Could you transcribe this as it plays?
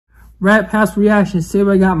Rap House Reactions. Today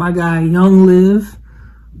I got my guy YungLiV,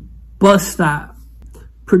 BusStop,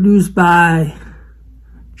 produced by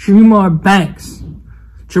DremarBankz.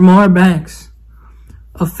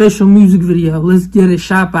 Official music video. Let's get it.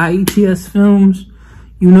 Shot by ETS Films.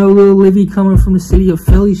 You know YungLiV coming from the city of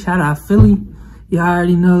Philly. Shout out Philly. You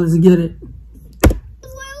already know. Let's get it.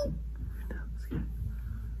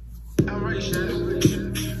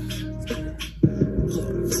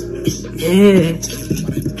 Yeah.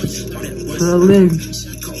 YungLiV.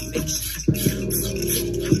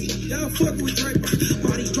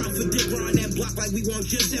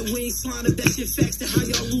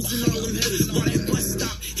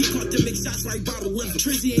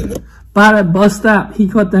 By that bus stop, he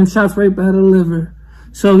caught them shots right by the liver.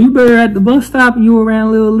 So you better at the bus stop and you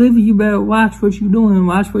around YungLiV, you better watch what you doing,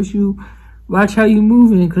 watch how you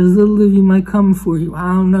moving, cause YungLiV might come for you. I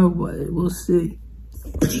don't know, but we'll see.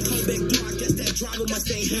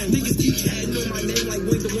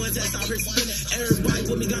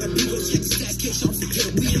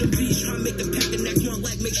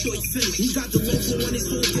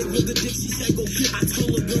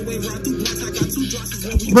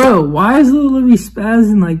 Bro, why is YungLiV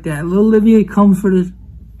spazzing like that? YungLiV come for the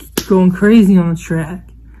going crazy on the track.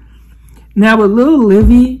 Now with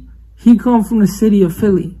YungLiV, he come from the city of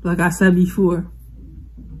Philly, like I said before.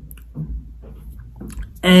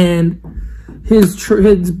 And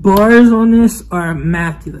his bars on this are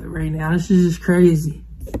immaculate right now. This is just crazy.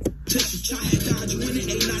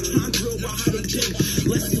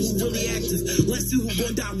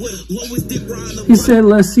 He said,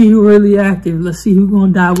 let's see who really active. Let's see who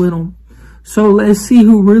gonna die with him. So let's see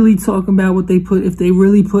who really talking about what they put, if they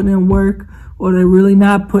really putting in work or they're really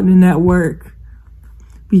not putting in that work.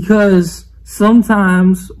 Because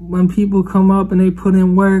sometimes when people come up and they put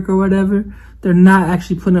in work or whatever, they're not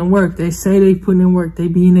actually putting in work. They say they putting in work. They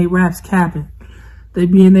be in their raps capping. They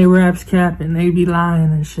be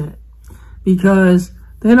lying and shit. Because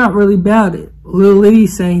they're not really about it. YungLiV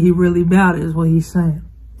saying he really about it is what he's saying.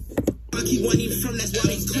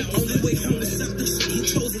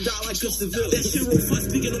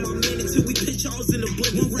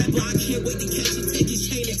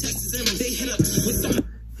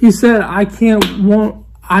 He said,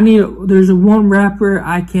 there's a one rapper,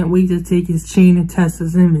 I can't wait to take his chain and test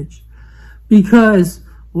his image. Because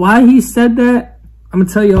why he said that, I'm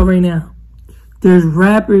gonna tell y'all right now. There's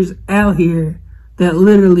rappers out here that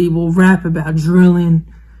literally will rap about drilling,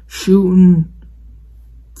 shooting,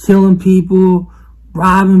 killing people,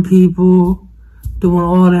 robbing people, doing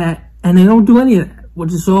all that. And they don't do any of that,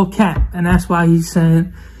 which is all cap. And that's why he's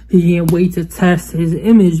saying he can't wait to test his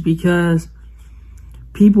image, because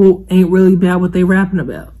people ain't really about what they rapping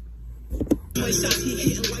about.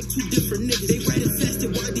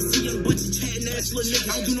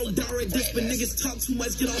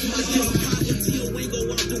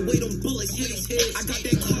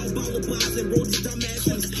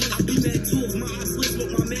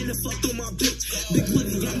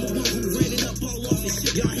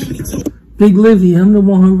 Big Livy, I'm the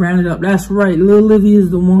one who ran it up. That's right, YungLiV is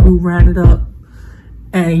the one who ran it up.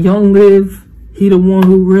 And YungLiV, he the one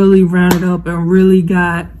who really ran it up and really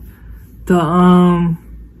got the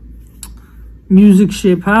music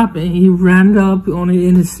shit popping. He ran it up on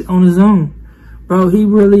his own. Bro, he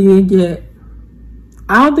really didn't get,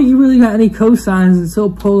 I don't think he really got any cosigns until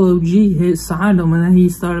Polo G signed him, and then he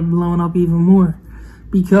started blowing up even more.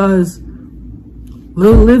 Because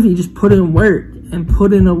YungLiV just put in work and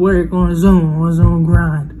put in the work on his own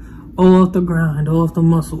grind. All off the grind, all off the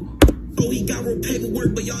muscle. Oh, he got real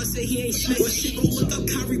paperwork, but y'all say he ain't snitch. What shit gon' look up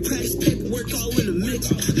Kyrie Patty's paperwork all in the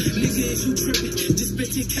mix. Nigga, is you trippin'? Just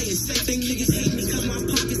spent 10K and say think niggas hate me cause my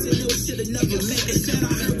pockets and little shit have never met. They said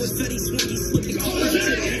I heard was Fetty Swanky slipping all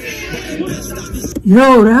that.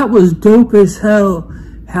 Yo, that was dope as hell.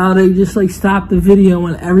 How they just like stopped the video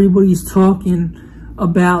and everybody's talking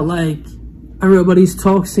about like, everybody's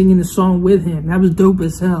singing the song with him. That was dope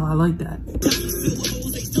as hell. I like that.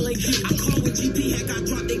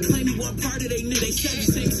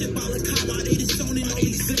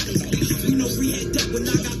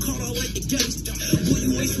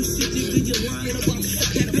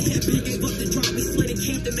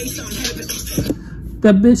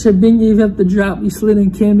 That bitch had been gave up the drop. He slid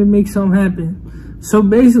and came to make something happen. So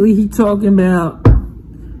basically, he talking about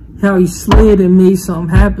how he slid and made something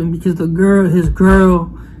happen because his girl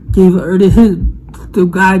gave her, the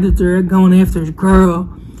guy that they're going after, his girl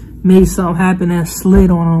made something happen and slid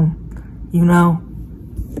on him, you know.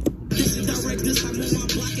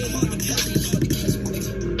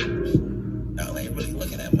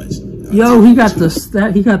 Yo, he got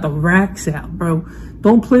the racks out, bro.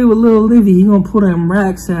 Don't play with Lil Livy. He gonna pull them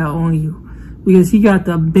racks out on you. Because he got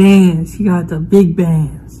the bands. He got the big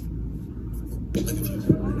bands.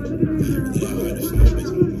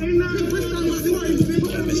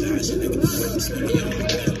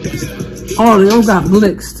 Oh, they all got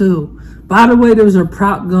blicks too. By the way, those are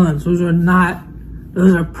prop guns. Those are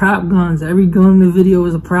prop guns. Every gun in the video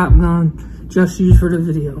is a prop gun just used for the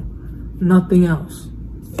video. Nothing else.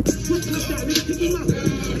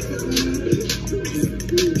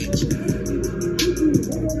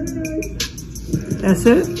 That's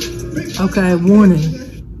it? Okay,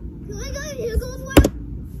 warning.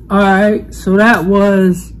 Alright, so that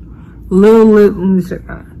was Lil Liv. Let me check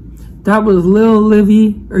that. That was Lil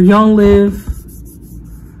Livy, or YungLiV.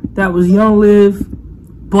 That was YungLiV,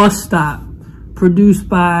 BusStop, produced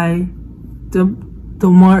by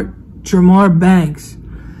DremarBankz.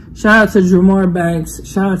 Shout out to DremarBankz.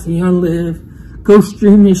 Shout out to YungLiV. Go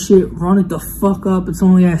stream this shit. Run it the fuck up. It's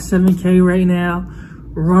only at 7K right now.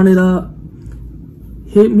 Run it up.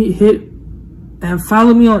 And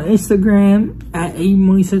follow me on Instagram at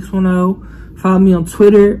amoney610. Follow me on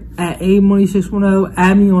Twitter at amoney610.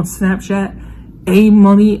 Add me on Snapchat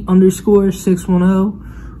amoney_610.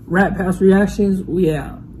 Rap House Reactions. We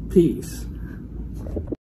out. Peace.